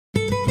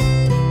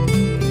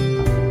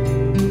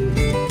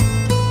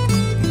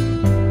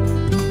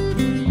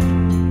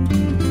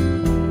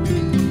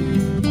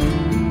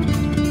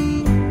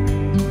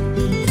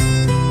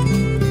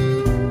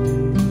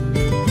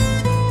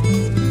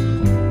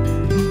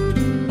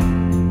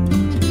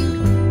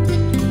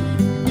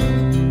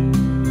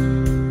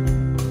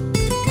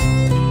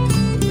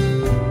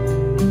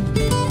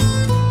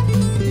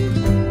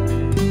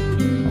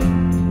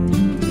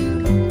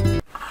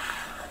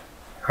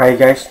Hi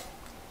guys,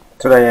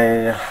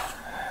 today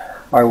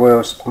I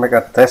will make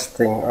a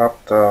testing of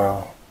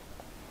the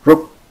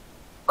group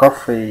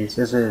coffee.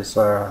 This is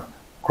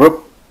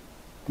group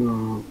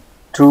 2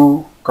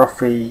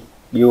 Caffe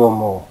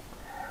Duomo.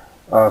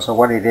 So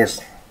what it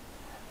is?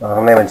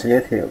 Hôm nay mình sẽ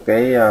giới thiệu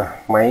cái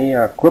máy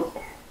group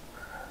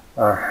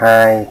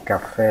 2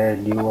 Caffe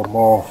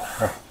Duomo.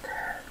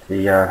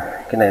 Thì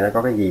cái này nó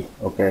có cái gì?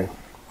 Okay.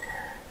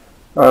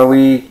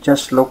 We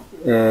just look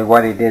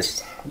what it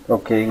is.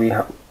 Okay,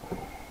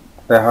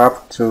 I have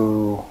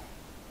to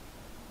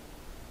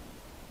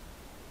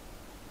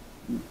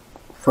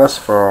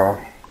first for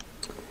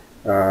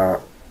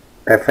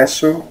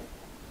espresso,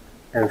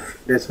 and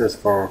this is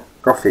for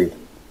coffee.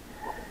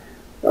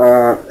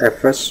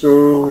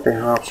 Espresso, they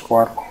have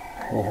what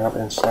they have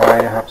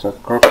inside. They have the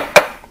cup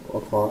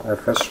for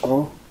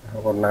espresso. They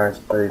have a nice,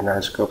 very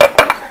nice cup,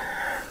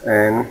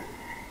 and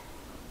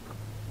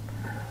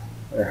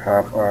they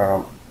have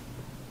okay,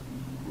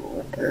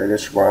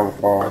 this one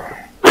for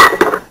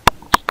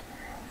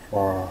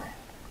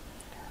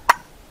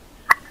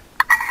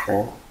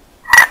okay,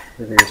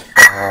 it is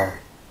for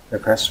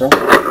espresso.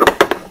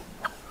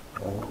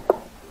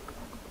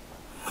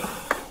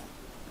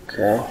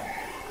 Okay,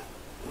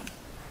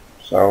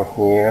 so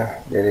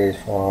here it is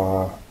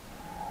for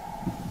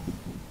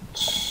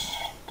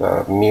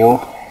the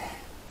milk,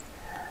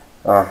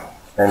 and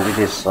this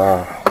is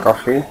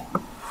coffee.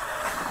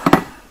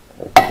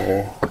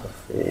 Okay,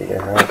 coffee, I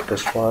have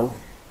this one.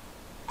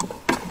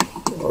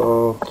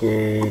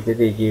 Okay, did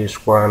they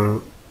use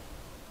one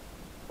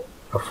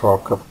a 4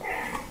 cup?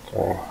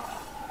 Okay.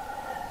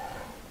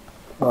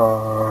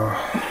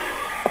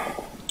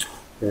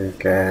 We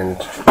can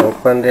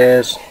open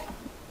this.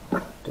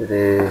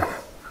 The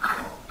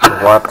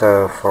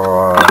water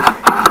for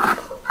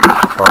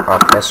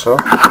espresso.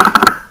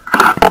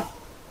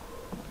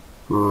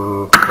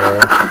 Okay.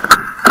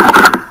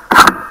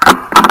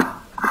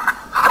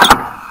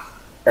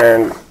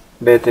 And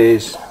that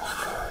is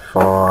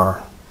for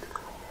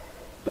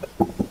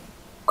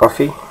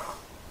coffee.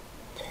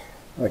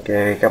 Ok,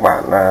 các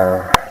bạn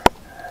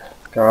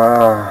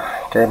có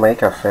cái máy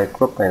cà phê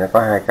Krups này nó có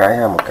hai cái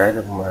ha, một cái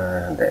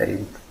để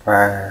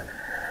pha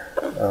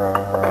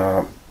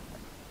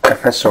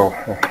espresso,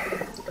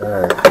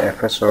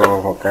 espresso,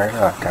 một cái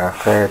là cà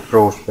phê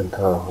pro bình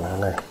thường là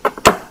này.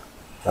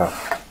 Đó.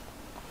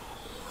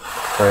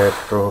 Cà phê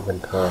pro bình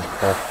thường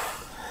ha.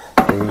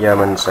 Thì giờ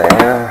mình sẽ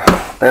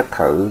test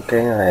thử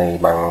cái này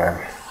bằng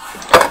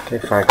cái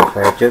pha cà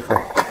phê trước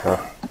này.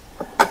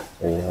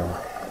 Thì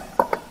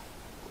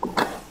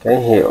cái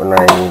hiệu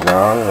này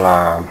nó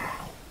là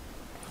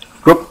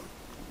Group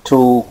 2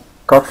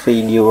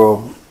 Caffe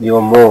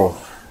Duomo.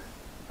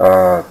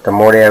 The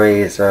model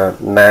is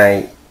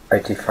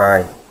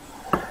 985.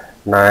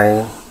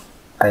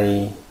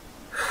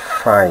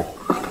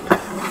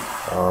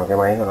 Cái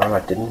máy của nó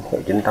là hiệu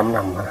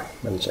 985 ha.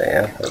 Mình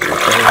sẽ thử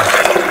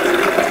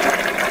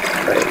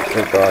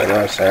cái coi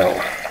nó sao.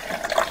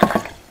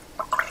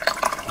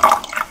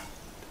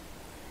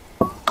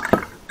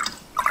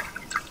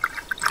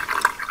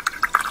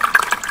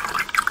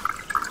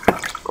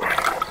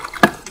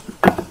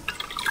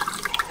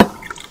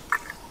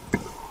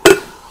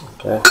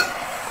 Okay.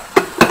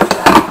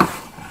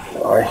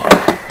 Rồi.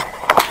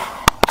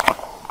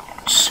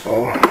 So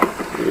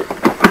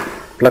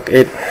plug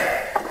it.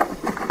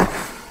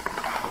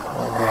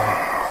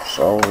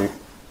 So we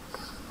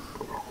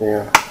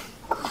here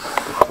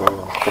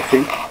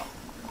coffee.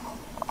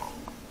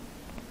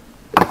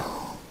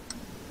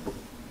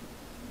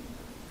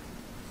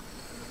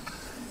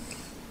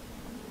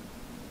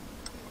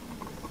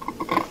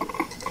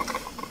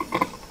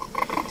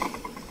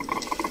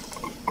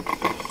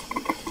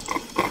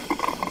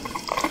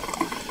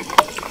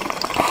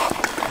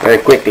 Very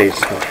quickly,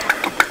 so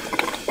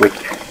quick.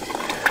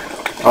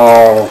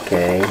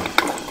 Okay,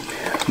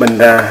 mình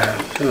rất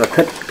là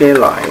thích cái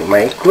loại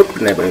máy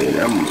Krups này bởi vì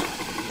nó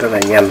rất là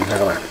nhanh ha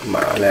các bạn,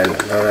 mở lên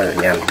nó rất là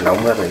nhanh,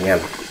 nóng rất là nhanh.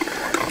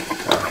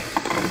 Đó.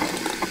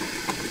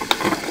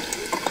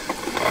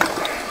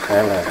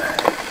 Khá là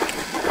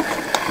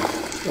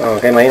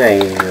cái máy này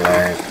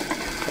là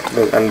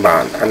được anh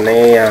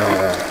ấy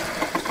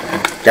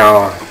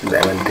cho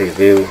để mình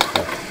review.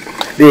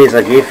 This is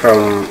a gift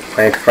from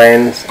my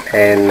friends,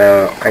 and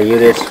I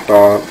use it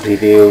for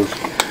reviews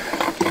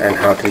and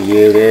how to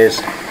use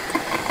this.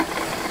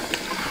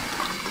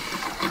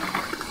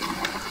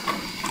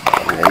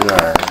 Mình nghĩ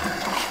là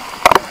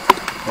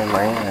cái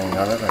máy này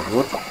nó rất là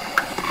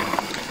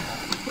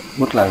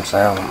good làm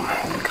sao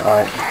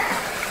coi.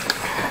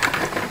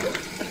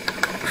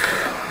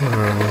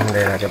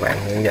 Đây là cho bạn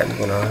hướng dẫn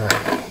của nó,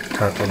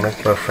 how to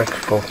make perfect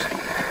food.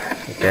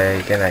 Ok,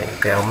 cái này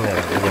cái ống này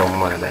là dùng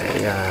mà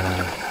để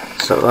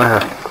sữa ha.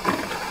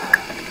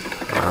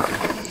 Đó,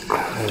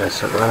 đây là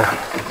sữa nè.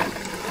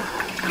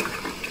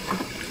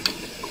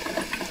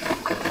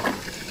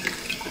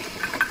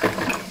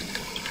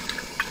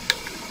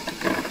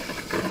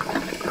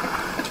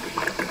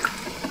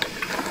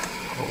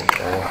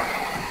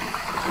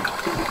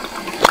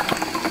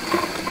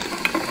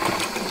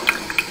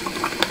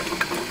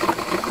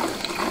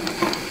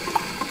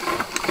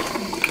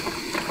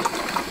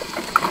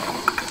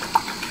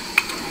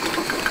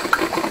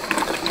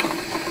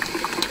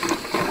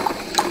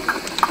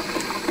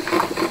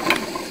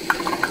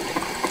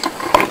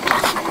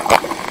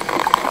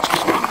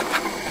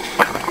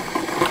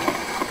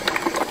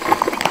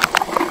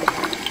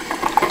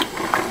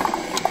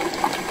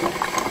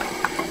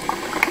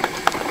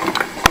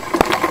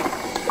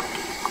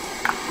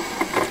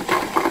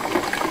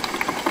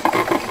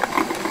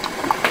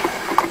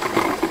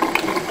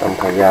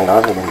 gian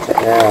đó thì mình sẽ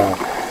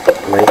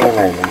lấy cái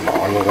này mình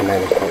bỏ như cái này,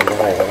 mình cái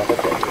này nó có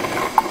thể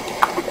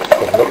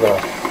cùng lúc rồi.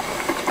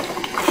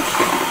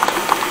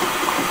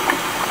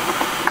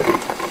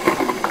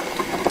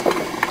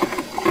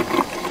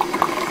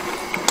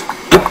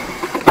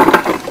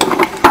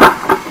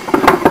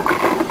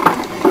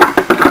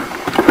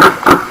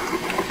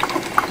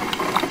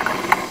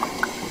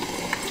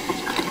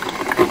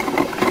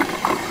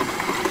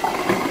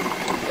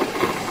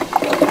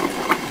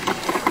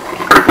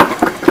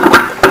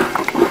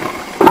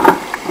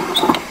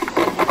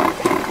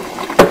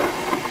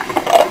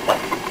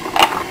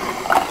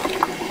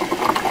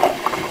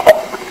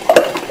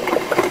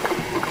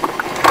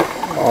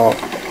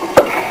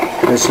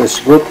 This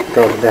is good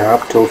because they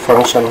have two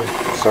functions.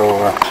 So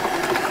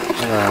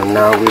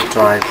now we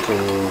try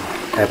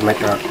to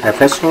make a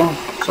FSO.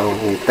 So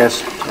we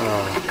test.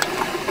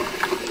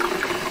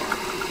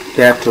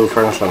 They have two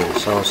functions,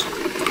 so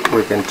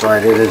we can try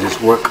this is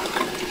work.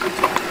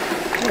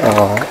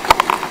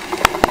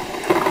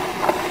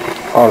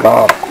 Hold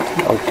on.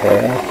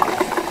 Okay.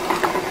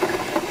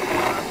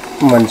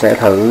 Mình sẽ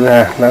thử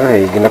nó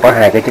thì nó có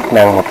hai cái chức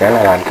năng, một cái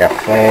là làm cà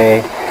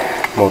phê,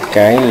 một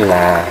cái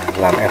là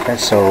làm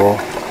espresso.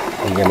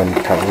 Bây giờ mình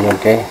thử lên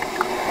cái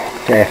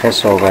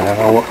espresso và nó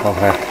có work không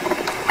ha.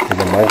 Thì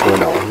mình mới vừa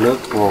đổ nước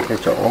vô cái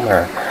chỗ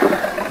mà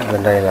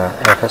bên đây là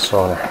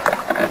espresso này,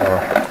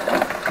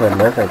 bên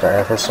nước này cho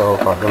espresso,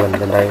 còn cái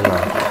bên đây là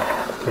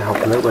cái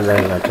hộp nước, bên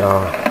đây là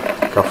cho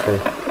cà phê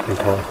bình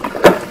thường.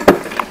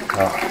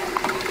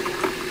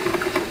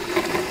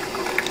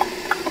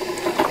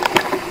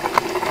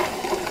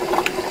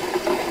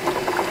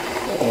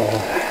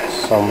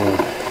 Xong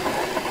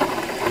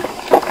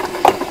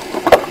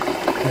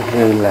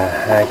như là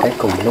hai cái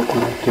cùng lúc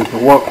nó chưa có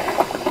work.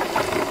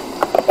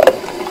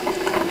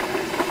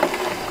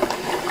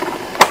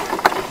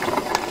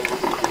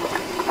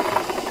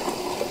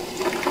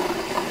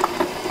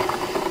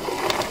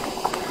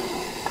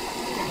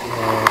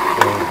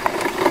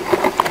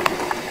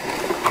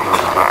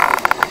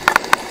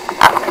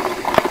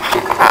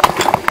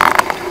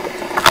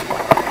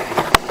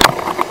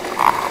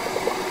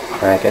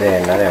 Hai cái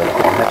đèn nó đều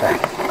đỏ hết rồi.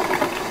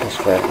 This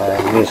red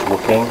light is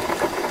working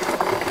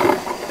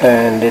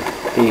and it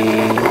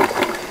is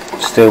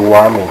still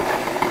warming.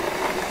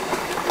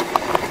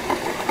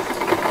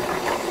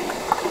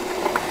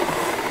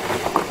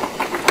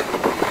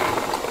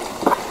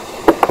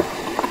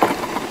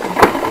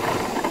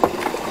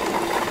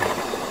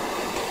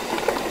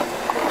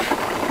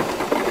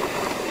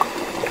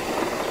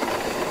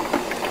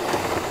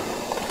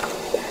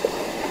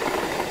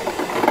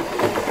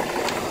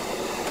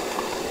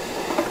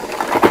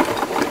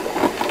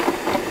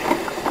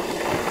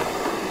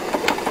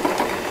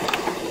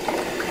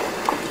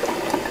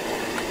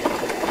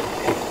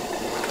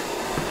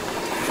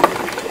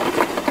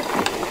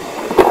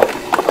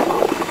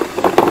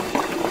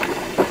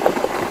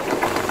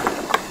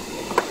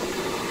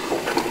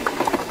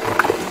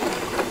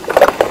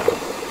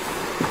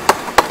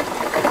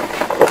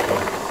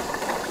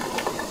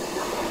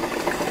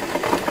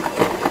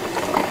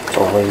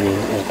 We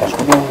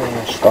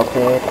stop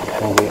it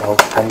and we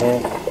open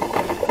it.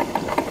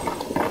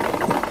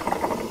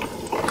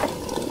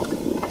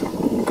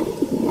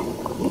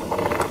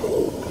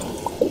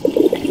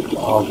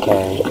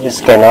 Okay,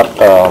 this cannot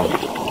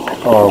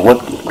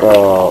work.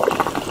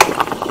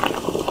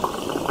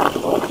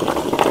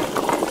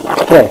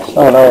 Okay,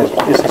 so no,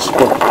 this is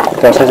good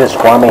because this is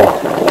warming.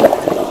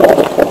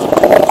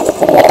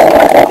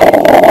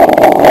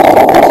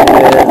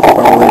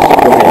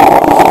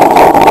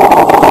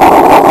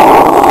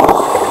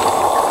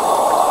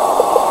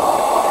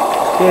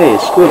 Okay,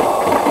 it's good.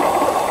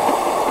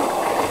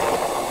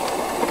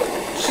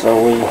 So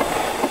we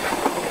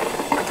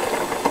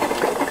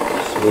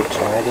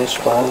try this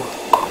one.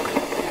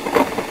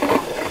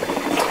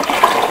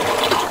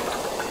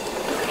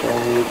 Can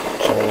we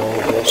turn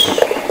this?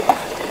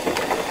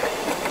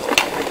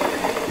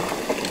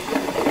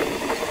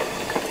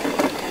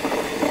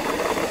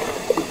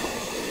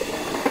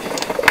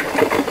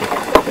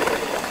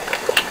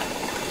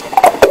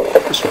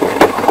 This one.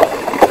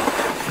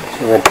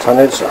 So when turn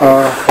it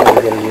off,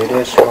 we can use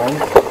this one.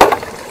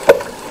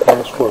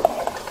 Let's work.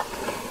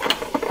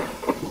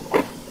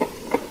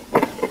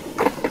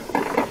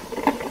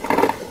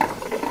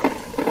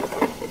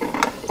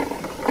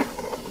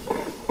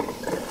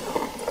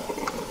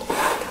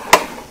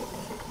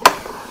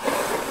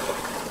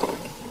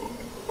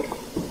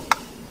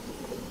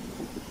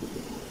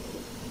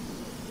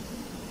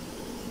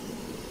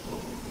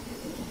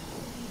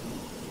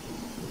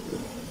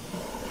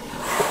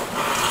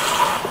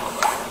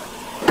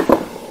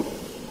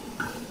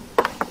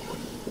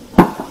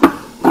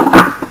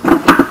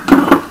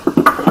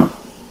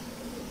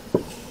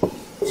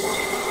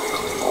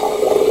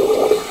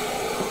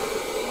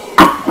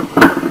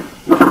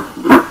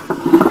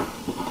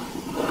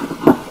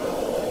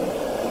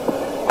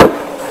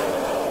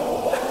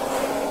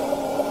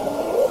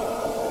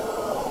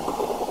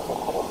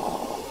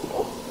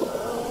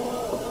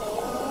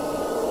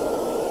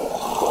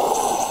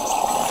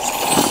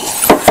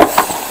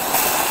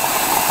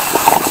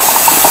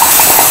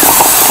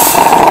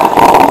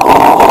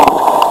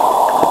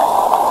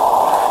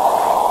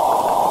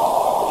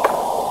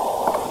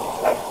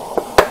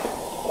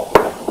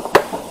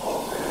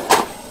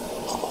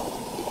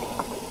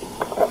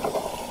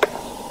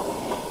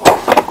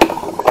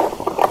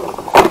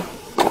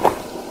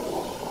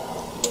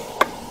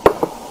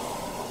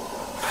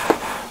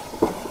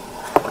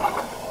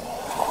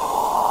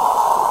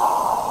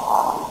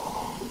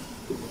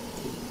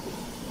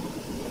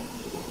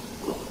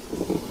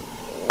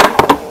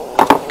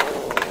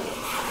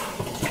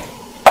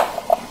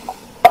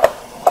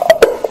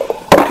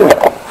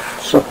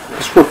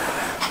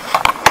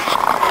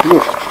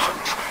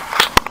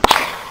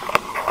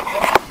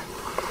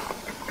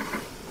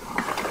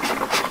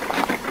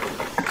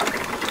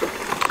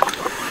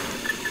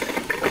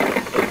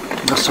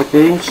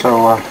 recipe,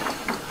 so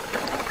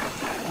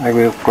I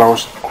will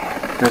close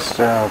this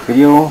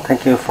video.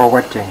 Thank you for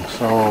watching.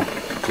 So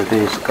this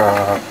is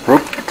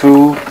Group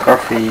 2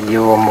 Caffe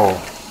Duomo.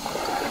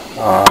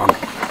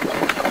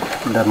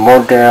 The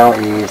model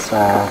is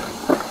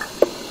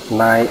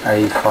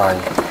 9A5.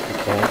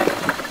 Okay.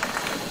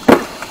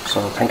 So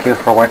thank you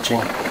for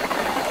watching.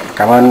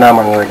 Cảm ơn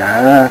mọi người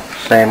đã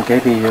xem cái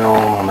video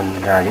mà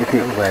mình giới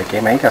thiệu về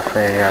cái máy cà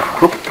phê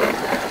Krups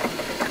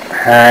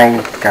 2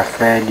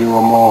 Caffe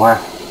Duomo ha.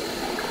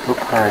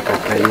 Krups 2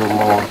 Caffe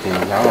Duomo thì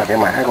nó là cái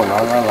mã của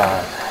nó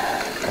là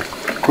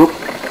Krups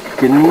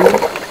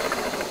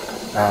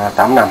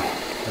 985. Ok.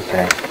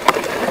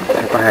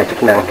 Nó có hai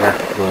chức năng ha,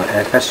 vừa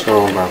espresso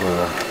và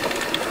vừa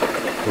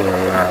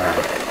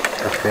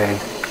cà phê.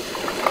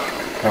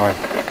 Rồi,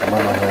 cảm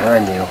ơn mọi người rất là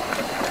nhiều.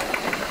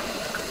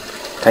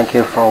 Thank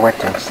you for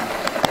watching.